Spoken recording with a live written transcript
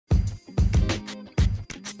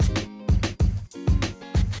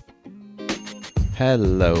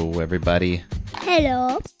Hello, everybody.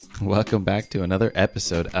 Hello. Welcome back to another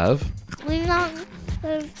episode of We're not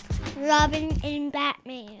with Robin and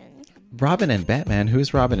Batman. Robin and Batman.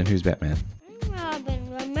 Who's Robin and who's Batman? I'm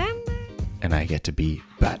Robin, remember? And I get to be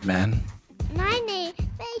Batman. My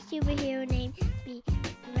superhero name be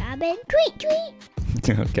Robin. Tweet.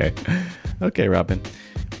 Okay, Robin.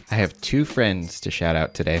 I have two friends to shout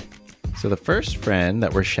out today. So the first friend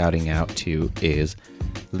that we're shouting out to is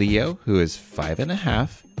Leo, who is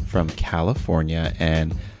 5.5 from California.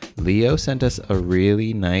 And Leo sent us a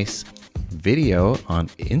really nice video on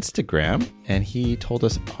Instagram, and he told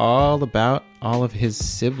us all about all of his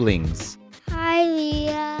siblings. Hi,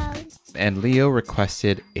 Leo. And Leo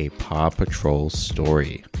requested a Paw Patrol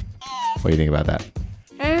story. What do you think about that?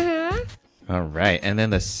 All right. And then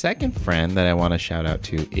the second friend that I want to shout out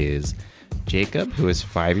to is Jacob, who is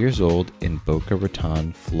 5 years old in Boca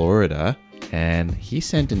Raton, Florida. And he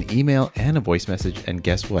sent an email and a voice message. And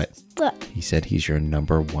guess what? What? He said he's your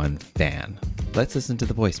number one fan. Let's listen to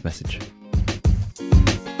the voice message.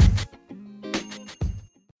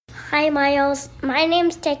 Hi, Miles. My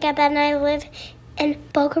name's Jacob, and I live in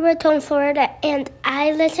Boca Raton, Florida. And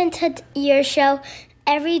I listen to your show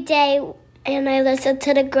every day. And I listen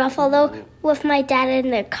to the Gruffalo with my dad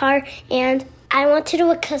in the car. And I want to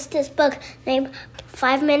do a Custis book named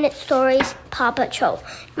 5-Minute Stories, Paw Patrol.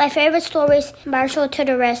 My favorite story is Marshall to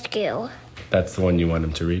the Rescue. That's the one you want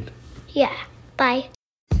him to read? Yeah. Bye.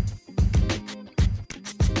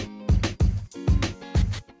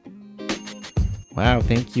 Wow,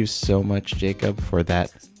 thank you so much, Jacob, for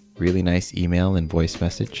that really nice email and voice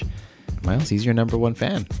message. Miles, he's your number one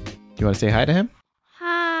fan. Do you want to say hi to him?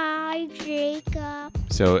 Hi, Jacob.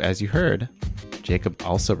 So, as you heard, Jacob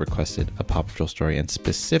also requested a Paw Patrol story, and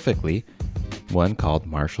specifically one called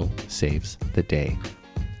Marshall Saves the Day.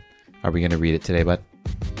 Are we going to read it today, bud?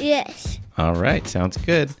 Yes. All right, sounds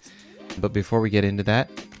good. But before we get into that,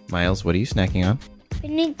 Miles, what are you snacking on?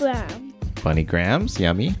 Bunny Graham. Bunny Grahams,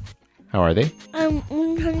 yummy. How are they?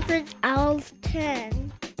 100 out of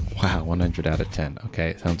 10. Wow, 100 out of 10.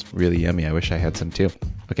 Okay, sounds really yummy. I wish I had some too.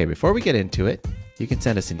 Okay, before we get into it, you can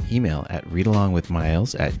send us an email at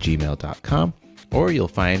readalongwithmiles@gmail.com, or you'll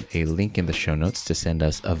find a link in the show notes to send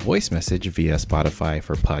us a voice message via Spotify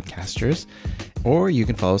for podcasters, or you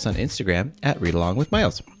can follow us on Instagram at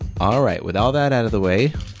readalongwithmiles. All right, with all that out of the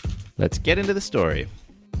way, let's get into the story.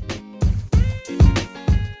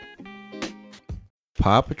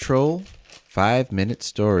 Paw Patrol 5-Minute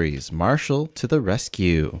Stories, Marshall to the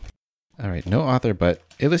Rescue. All right, no author, but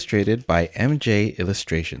illustrated by MJ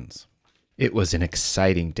Illustrations. It was an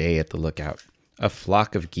exciting day at the lookout. A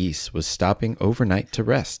flock of geese was stopping overnight to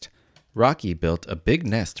rest. Rocky built a big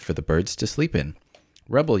nest for the birds to sleep in.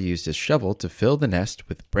 Rubble used his shovel to fill the nest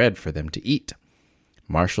with bread for them to eat.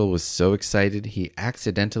 Marshall was so excited he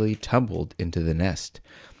accidentally tumbled into the nest.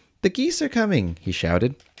 "The geese are coming," he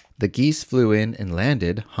shouted. The geese flew in and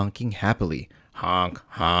landed, honking happily. Honk,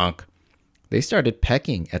 honk. They started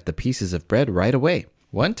pecking at the pieces of bread right away.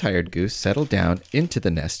 One tired goose settled down into the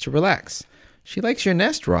nest to relax. "She likes your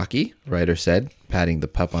nest, Rocky," Ryder said, patting the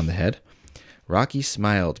pup on the head. Rocky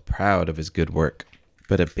smiled, proud of his good work.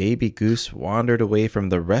 But a baby goose wandered away from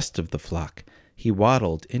the rest of the flock. He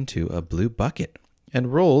waddled into a blue bucket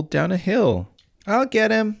and rolled down a hill. "I'll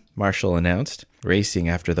get him," Marshall announced, racing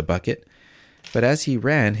after the bucket. But as he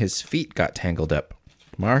ran, his feet got tangled up.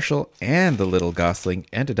 Marshall and the little gosling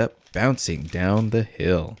ended up bouncing down the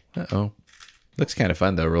hill. Uh-oh. Looks kind of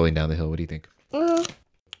fun, though, rolling down the hill. What do you think?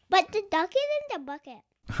 But the duck is in the bucket.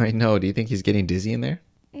 I know. Do you think he's getting dizzy in there?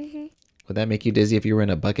 Mm-hmm. Would that make you dizzy if you were in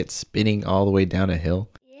a bucket spinning all the way down a hill?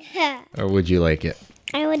 Yeah. Or would you like it?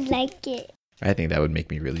 I would like it. I think that would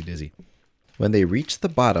make me really dizzy. When they reached the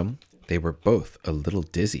bottom, they were both a little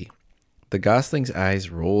dizzy. The gosling's eyes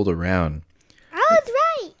rolled around. I was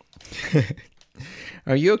right.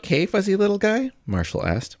 "Are you okay, fuzzy little guy?" Marshall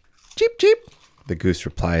asked. "Cheep, cheep," the goose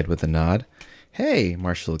replied with a nod. "Hey,"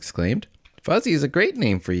 Marshall exclaimed. "Fuzzy is a great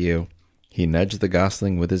name for you." He nudged the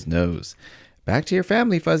gosling with his nose. "Back to your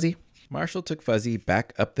family, Fuzzy." Marshall took Fuzzy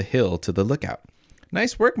back up the hill to the lookout.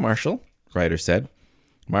 "Nice work, Marshall," Ryder said.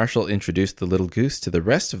 Marshall introduced the little goose to the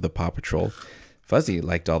rest of the Paw Patrol. Fuzzy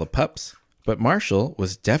liked all the pups, but Marshall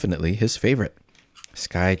was definitely his favorite.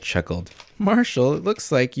 Sky chuckled. "Marshall, it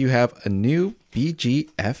looks like you have a new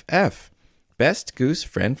BGFF. Best goose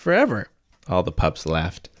friend forever." All the pups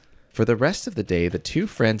laughed. For the rest of the day, the two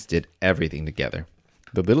friends did everything together.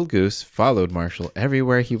 The little goose followed Marshall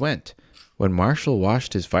everywhere he went. When Marshall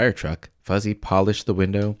washed his fire truck, Fuzzy polished the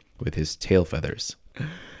window with his tail feathers.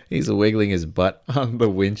 He's wiggling his butt on the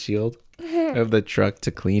windshield of the truck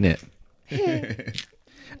to clean it.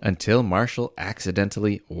 until Marshall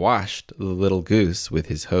accidentally washed the little goose with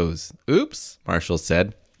his hose. Oops, Marshall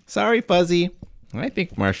said. Sorry, Fuzzy. I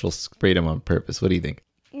think Marshall sprayed him on purpose. What do you think?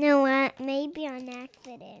 No, maybe on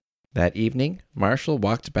accident. That evening, Marshall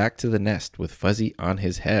walked back to the nest with Fuzzy on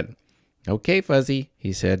his head. Okay, Fuzzy,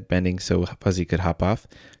 he said, bending so Fuzzy could hop off.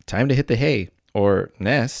 Time to hit the hay, or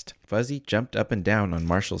nest. Fuzzy jumped up and down on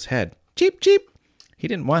Marshall's head. Cheep, cheep. He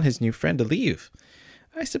didn't want his new friend to leave.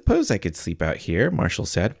 I suppose I could sleep out here, Marshall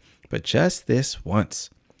said, but just this once.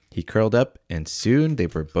 He curled up, and soon they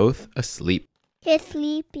were both asleep. You're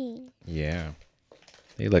sleeping. Yeah.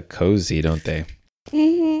 They look cozy, don't they?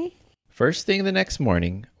 Mm-hmm. First thing the next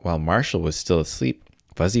morning, while Marshall was still asleep,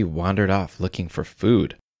 Fuzzy wandered off looking for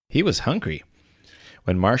food. He was hungry.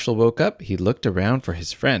 When Marshall woke up, he looked around for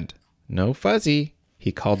his friend. No Fuzzy.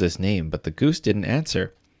 He called his name, but the goose didn't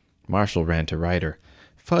answer. Marshall ran to Ryder.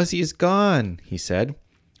 Fuzzy is gone, he said.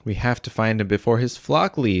 We have to find him before his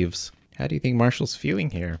flock leaves. How do you think Marshall's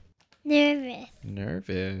feeling here? Nervous.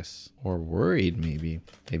 Nervous. Or worried, maybe.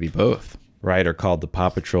 Maybe both. Ryder called the Paw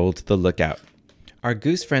Patrol to the lookout. Our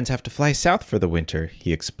goose friends have to fly south for the winter,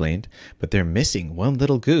 he explained, but they're missing one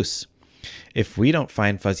little goose. If we don't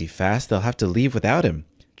find Fuzzy fast, they'll have to leave without him.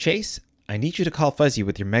 Chase, I need you to call Fuzzy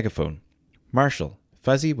with your megaphone. Marshall,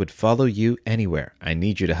 Fuzzy would follow you anywhere. I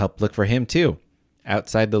need you to help look for him, too.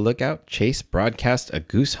 Outside the lookout, Chase broadcast a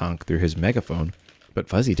goose honk through his megaphone, but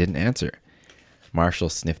Fuzzy didn't answer. Marshall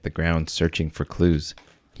sniffed the ground, searching for clues.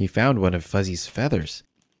 He found one of Fuzzy's feathers.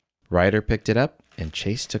 Ryder picked it up, and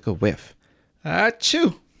Chase took a whiff.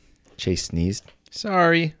 Achoo! Chase sneezed.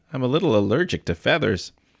 Sorry, I'm a little allergic to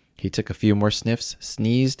feathers. He took a few more sniffs,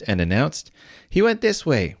 sneezed, and announced, He went this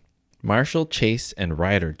way. Marshall, Chase, and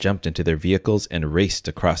Ryder jumped into their vehicles and raced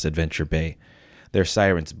across Adventure Bay. Their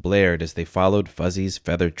sirens blared as they followed Fuzzy's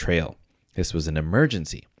feathered trail. This was an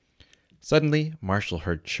emergency. Suddenly, Marshall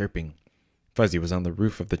heard chirping. Fuzzy was on the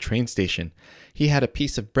roof of the train station. He had a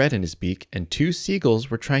piece of bread in his beak, and 2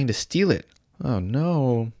 seagulls were trying to steal it. Oh,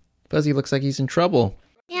 no. Fuzzy looks like he's in trouble.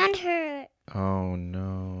 And hurt. Oh,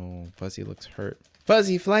 no. Fuzzy looks hurt.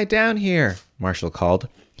 Fuzzy, fly down here, Marshall called.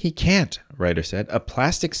 He can't, Ryder said. A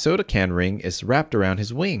plastic soda can ring is wrapped around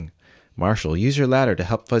his wing. Marshall, use your ladder to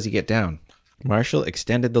help Fuzzy get down. Marshall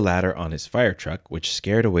extended the ladder on his fire truck, which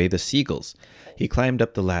scared away the seagulls. He climbed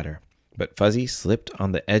up the ladder, but Fuzzy slipped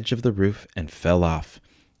on the edge of the roof and fell off.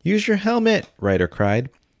 Use your helmet, Ryder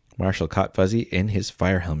cried. Marshall caught Fuzzy in his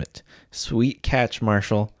fire helmet. Sweet catch,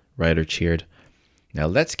 Marshall, Ryder cheered. Now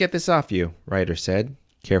let's get this off you, Ryder said,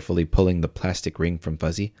 carefully pulling the plastic ring from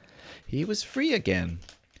Fuzzy. He was free again.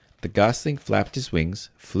 The gosling flapped his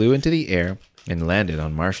wings, flew into the air, and landed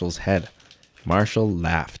on Marshall's head. Marshall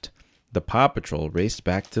laughed. The Paw Patrol raced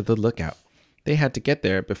back to the lookout. They had to get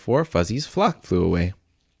there before Fuzzy's flock flew away.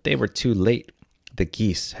 They were too late. The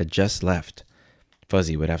geese had just left.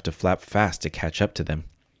 Fuzzy would have to flap fast to catch up to them.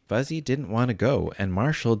 Fuzzy didn't want to go, and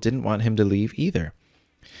Marshall didn't want him to leave either.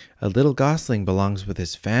 A little gosling belongs with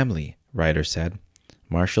his family, Ryder said.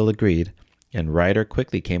 Marshall agreed, and Ryder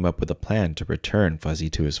quickly came up with a plan to return Fuzzy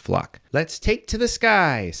to his flock. Let's take to the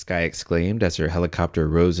sky, Sky exclaimed as her helicopter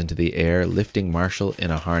rose into the air, lifting Marshall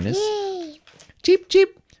in a harness. Yay! Cheep,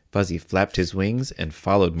 cheep! Fuzzy flapped his wings and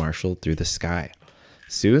followed Marshall through the sky.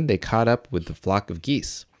 Soon they caught up with the flock of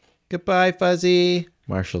geese. Goodbye, Fuzzy,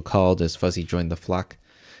 Marshall called as Fuzzy joined the flock.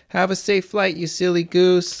 Have a safe flight, you silly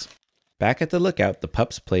goose. Back at the lookout, the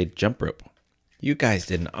pups played jump rope. You guys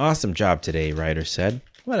did an awesome job today, Ryder said.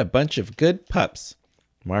 What a bunch of good pups.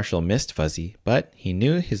 Marshall missed Fuzzy, but he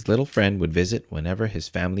knew his little friend would visit whenever his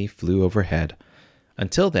family flew overhead.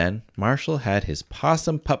 Until then, Marshall had his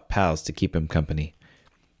possum pup pals to keep him company.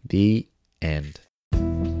 The end.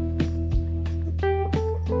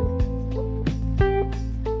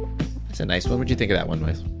 That's a nice one. What'd you think of that one,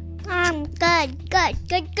 Miles?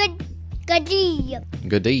 Goodie.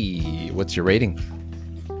 Goodie. What's your rating?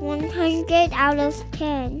 100 out of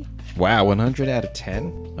 10. Wow, 100 out of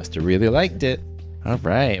 10? Must have really liked it. All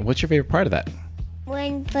right. What's your favorite part of that?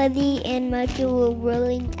 When Fuzzy and Marshall were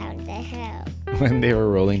rolling down the hill. When they were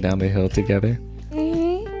rolling down the hill together?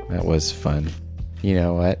 Mm-hmm. That was fun. You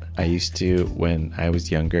know what? When I was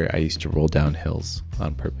younger, I used to roll down hills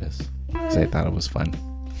on purpose because I thought it was fun.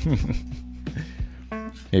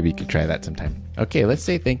 Maybe you could try that sometime. Okay, let's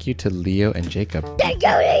say thank you to Leo and Jacob. Thank you,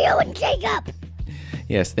 Leo and Jacob.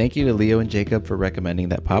 Yes, thank you to Leo and Jacob for recommending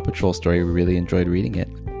that Paw Patrol story. We really enjoyed reading it.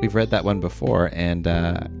 We've read that one before and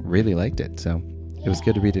really liked it, so it was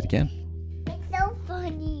good to read it again. It's so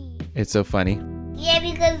funny. It's so funny. Yeah,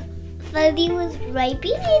 because Fuzzy was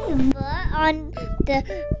wiping his butt on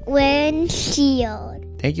the windshield.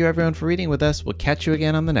 Thank you everyone for reading with us. We'll catch you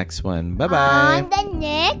again on the next one. Bye-bye. On the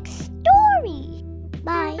next